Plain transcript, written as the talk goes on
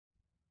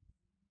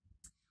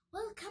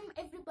Welcome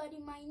everybody,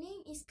 my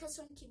name is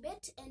Kason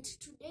Kibet and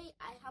today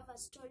I have a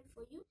story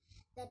for you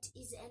that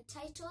is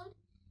entitled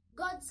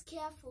God's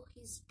Care for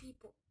His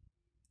People.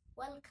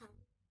 Welcome.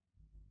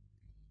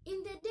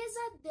 In the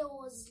desert there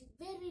was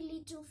very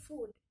little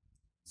food,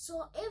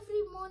 so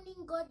every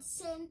morning God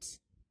sent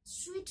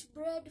sweet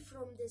bread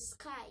from the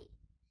sky,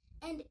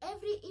 and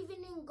every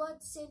evening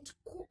God sent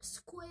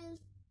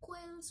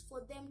quails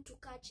for them to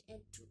catch and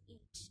to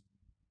eat.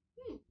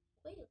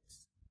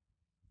 Quails.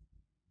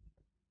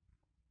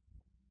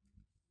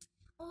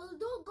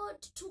 Although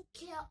God took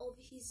care of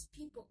his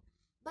people,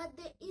 but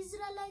the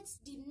Israelites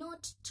did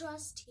not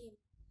trust him.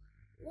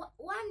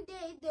 One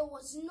day there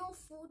was no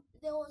food,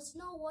 there was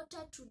no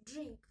water to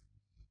drink.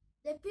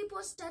 The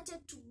people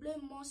started to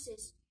blame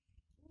Moses.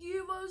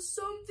 Give us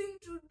something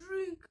to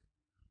drink.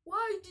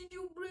 Why did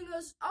you bring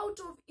us out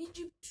of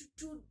Egypt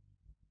to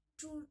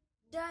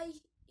die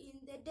in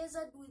the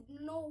desert with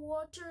no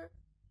water?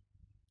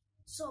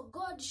 So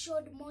God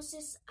showed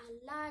Moses a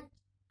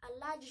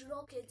large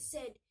rock and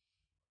said,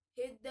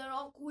 "Hit the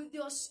rock with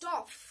your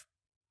staff."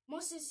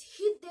 Moses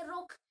hit the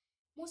rock.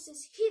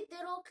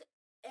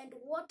 And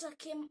water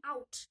came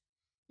out.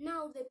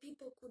 Now the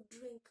people could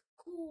drink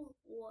cool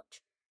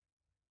water.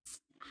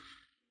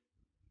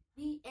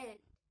 The end.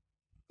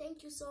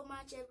 Thank you so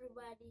much,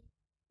 everybody.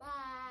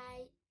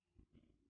 Bye.